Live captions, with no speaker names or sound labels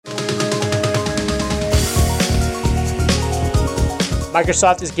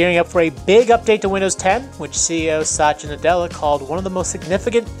Microsoft is gearing up for a big update to Windows 10, which CEO Satya Nadella called one of the most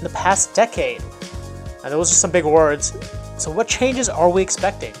significant in the past decade. Now, those are some big words. So what changes are we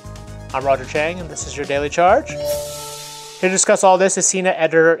expecting? I'm Roger Chang, and this is your Daily Charge. Here to discuss all this is Senior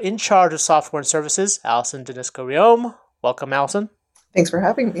Editor in charge of Software and Services, Alison Denisco-Riome. Welcome, Alison. Thanks for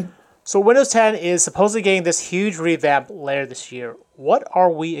having me. So Windows 10 is supposedly getting this huge revamp later this year. What are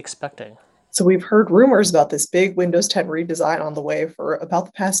we expecting? So we've heard rumors about this big Windows 10 redesign on the way for about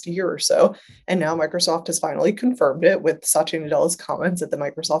the past year or so, and now Microsoft has finally confirmed it with Satya Nadella's comments at the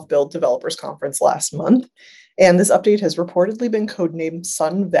Microsoft Build Developers Conference last month. And this update has reportedly been codenamed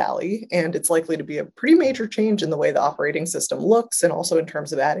Sun Valley, and it's likely to be a pretty major change in the way the operating system looks and also in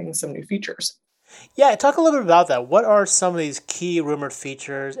terms of adding some new features. Yeah, talk a little bit about that. What are some of these key rumored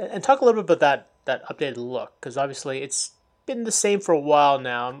features? And talk a little bit about that updated look, because obviously it's been the same for a while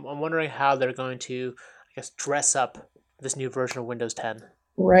now. I'm wondering how they're going to, dress up this new version of Windows 10.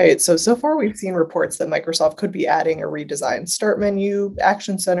 Right. So far we've seen reports that Microsoft could be adding a redesigned Start menu,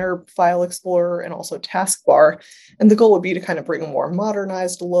 Action Center, File Explorer, and also Taskbar. And the goal would be to kind of bring a more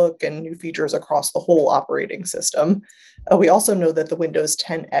modernized look and new features across the whole operating system. We also know that the Windows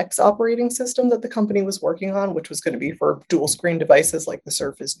 10X operating system that the company was working on, which was going to be for dual screen devices like the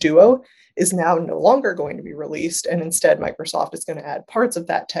Surface Duo, is now no longer going to be released. And instead, Microsoft is going to add parts of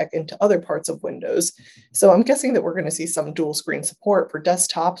that tech into other parts of Windows. So I'm guessing that we're going to see some dual screen support for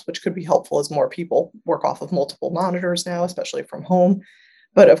desktops, which could be helpful as more people work off of multiple monitors now, especially from home.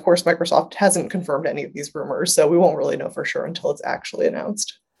 But of course, Microsoft hasn't confirmed any of these rumors, so we won't really know for sure until it's actually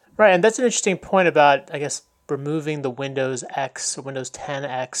announced. Right, and that's an interesting point about, removing the Windows X or Windows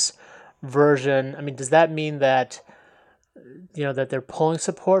 10X version. I mean, does that mean that that they're pulling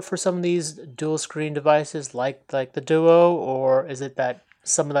support for some of these dual screen devices like the Duo, or is it that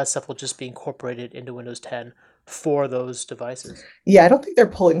some of that stuff will just be incorporated into Windows 10 for those devices? Yeah, I don't think they're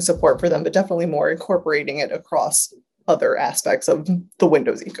pulling support for them, but definitely more incorporating it across other aspects of the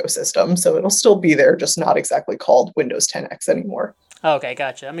Windows ecosystem. So it'll still be there, just not exactly called Windows 10X anymore. Okay,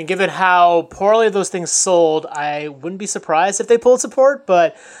 gotcha. I mean, given how poorly those things sold, I wouldn't be surprised if they pulled support,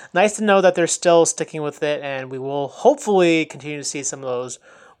 but nice to know that they're still sticking with it, and we will hopefully continue to see some of those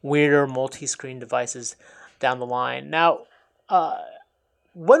weirder multi-screen devices down the line. Now,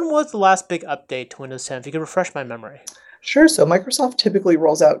 when was the last big update to Windows 10? If you could refresh my memory. Sure. So Microsoft typically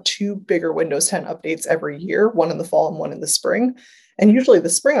rolls out two bigger Windows 10 updates every year, one in the fall and one in the spring. And usually the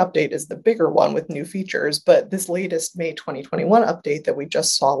spring update is the bigger one with new features. But this latest May 2021 update that we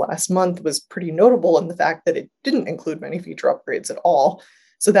just saw last month was pretty notable in the fact that it didn't include many feature upgrades at all.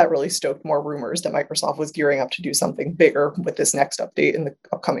 So that really stoked more rumors that Microsoft was gearing up to do something bigger with this next update in the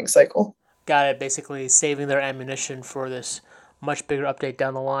upcoming cycle. Got it. Basically saving their ammunition for this much bigger update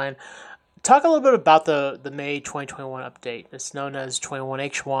down the line. Talk a little bit about the May 2021 update. It's known as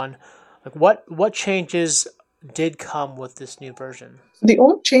 21H1. What changes did come with this new version? The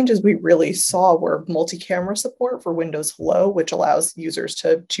only changes we really saw were multi-camera support for Windows Hello, which allows users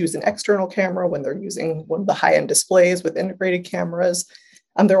to choose an external camera when they're using one of the high-end displays with integrated cameras.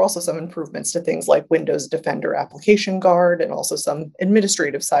 There are also some improvements to things like Windows Defender Application Guard and also some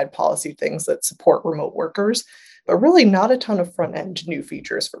administrative side policy things that support remote workers, but really not a ton of front-end new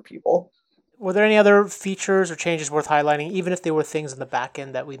features for people. Were there any other features or changes worth highlighting, even if they were things in the back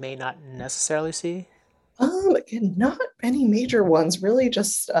end that we may not necessarily see? Again, not any major ones, really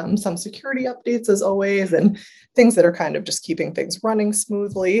just some security updates as always, and things that are kind of just keeping things running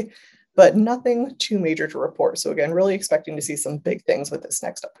smoothly, but nothing too major to report. So again, really expecting to see some big things with this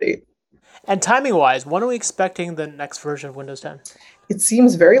next update. And timing-wise, when are we expecting the next version of Windows 10? It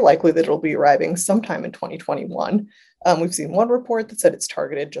seems very likely that it'll be arriving sometime in 2021. We've seen one report that said it's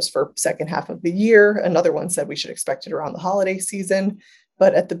targeted just for second half of the year. Another one said we should expect it around the holiday season.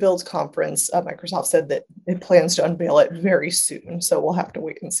 But at the Build conference, Microsoft said that it plans to unveil it very soon. So we'll have to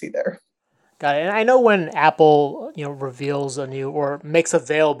wait and see there. Got it. And I know when Apple, reveals a new or makes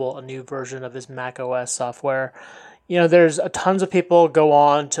available a new version of this Mac OS software, there's tons of people go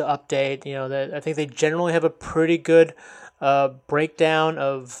on to update. I think they generally have a pretty good breakdown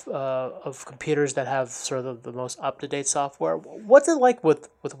of computers that have sort of the most up-to-date software. What's it like with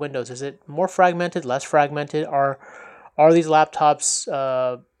Windows? Is it more fragmented, less fragmented? Are these laptops,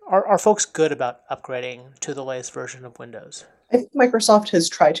 are folks good about upgrading to the latest version of Windows? I think Microsoft has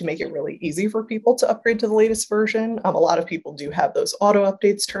tried to make it really easy for people to upgrade to the latest version. A lot of people do have those auto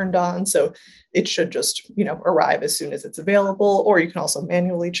updates turned on, so it should just, arrive as soon as it's available, or you can also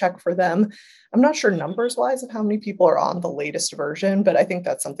manually check for them. I'm not sure numbers wise of how many people are on the latest version, but I think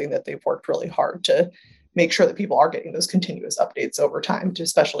that's something that they've worked really hard to make sure that people are getting those continuous updates over time,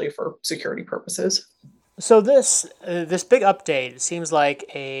 especially for security purposes. So this big update seems like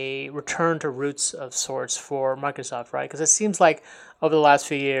a return to roots of sorts for Microsoft, right? Because it seems like over the last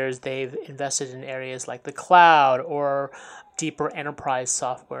few years they've invested in areas like the cloud or deeper enterprise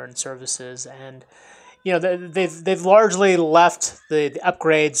software and services, and they've largely left the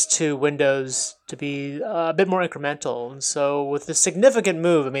upgrades to Windows to be a bit more incremental. And so with this significant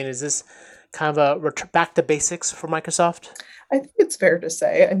move, I mean, is this kind of a back to basics for Microsoft? I think it's fair to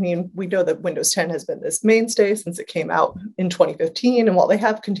say. I mean, we know that Windows 10 has been this mainstay since it came out in 2015. And while they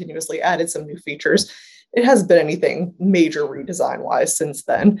have continuously added some new features, it hasn't been anything major redesign wise since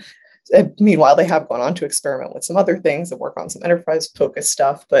then. And meanwhile, they have gone on to experiment with some other things and work on some enterprise focused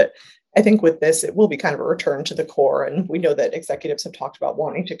stuff. But I think with this, it will be kind of a return to the core. And we know that executives have talked about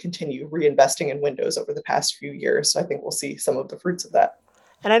wanting to continue reinvesting in Windows over the past few years. So I think we'll see some of the fruits of that.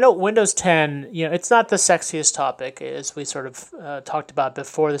 And I know Windows 10, it's not the sexiest topic, as we sort of talked about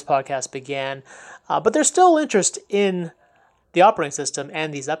before this podcast began, but there's still interest in the operating system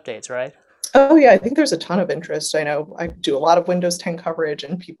and these updates, right? Oh, yeah, I think there's a ton of interest. I know I do a lot of Windows 10 coverage,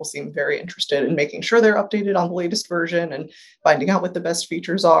 and people seem very interested in making sure they're updated on the latest version and finding out what the best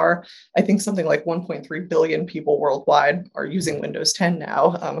features are. I think something like 1.3 billion people worldwide are using Windows 10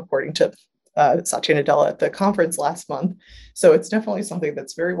 now, according to Satya Nadella at the conference last month. So it's definitely something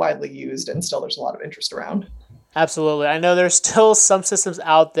that's very widely used, and still there's a lot of interest around. Absolutely. I know there's still some systems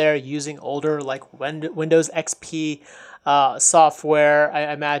out there using older, like Windows XP software.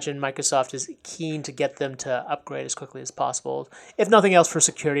 I imagine Microsoft is keen to get them to upgrade as quickly as possible, if nothing else for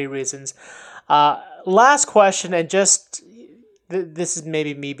security reasons. Last question, and just this is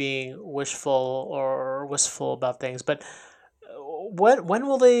maybe me being wistful about things, but when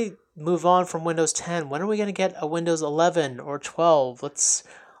will they move on from Windows 10? When are we going to get a Windows 11 or 12? Let's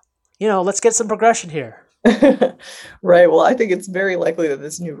get some progression here. Right. Well, I think it's very likely that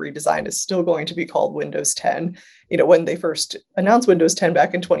this new redesign is still going to be called Windows 10. When they first announced Windows 10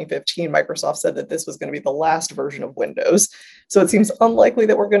 back in 2015, Microsoft said that this was going to be the last version of Windows. So it seems unlikely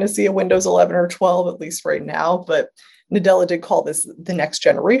that we're going to see a Windows 11 or 12, at least right now. But Nadella did call this the next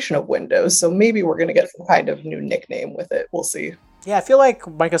generation of Windows. So maybe we're going to get some kind of new nickname with it. We'll see. Yeah, I feel like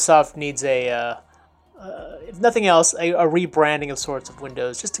Microsoft needs if nothing else, a rebranding of sorts of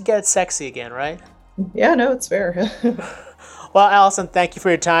Windows just to get it sexy again, right? Yeah, no, it's fair. Well, Allison, thank you for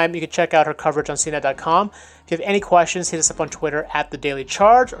your time. You can check out her coverage on CNET.com. If you have any questions, hit us up on Twitter at The Daily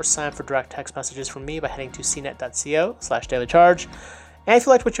Charge, or sign up for direct text messages from me by heading to cnet.co/dailycharge. And if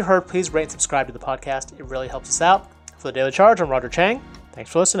you liked what you heard, please rate and subscribe to the podcast. It really helps us out. For The Daily Charge, I'm Roger Chang. Thanks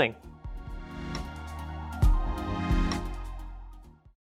for listening.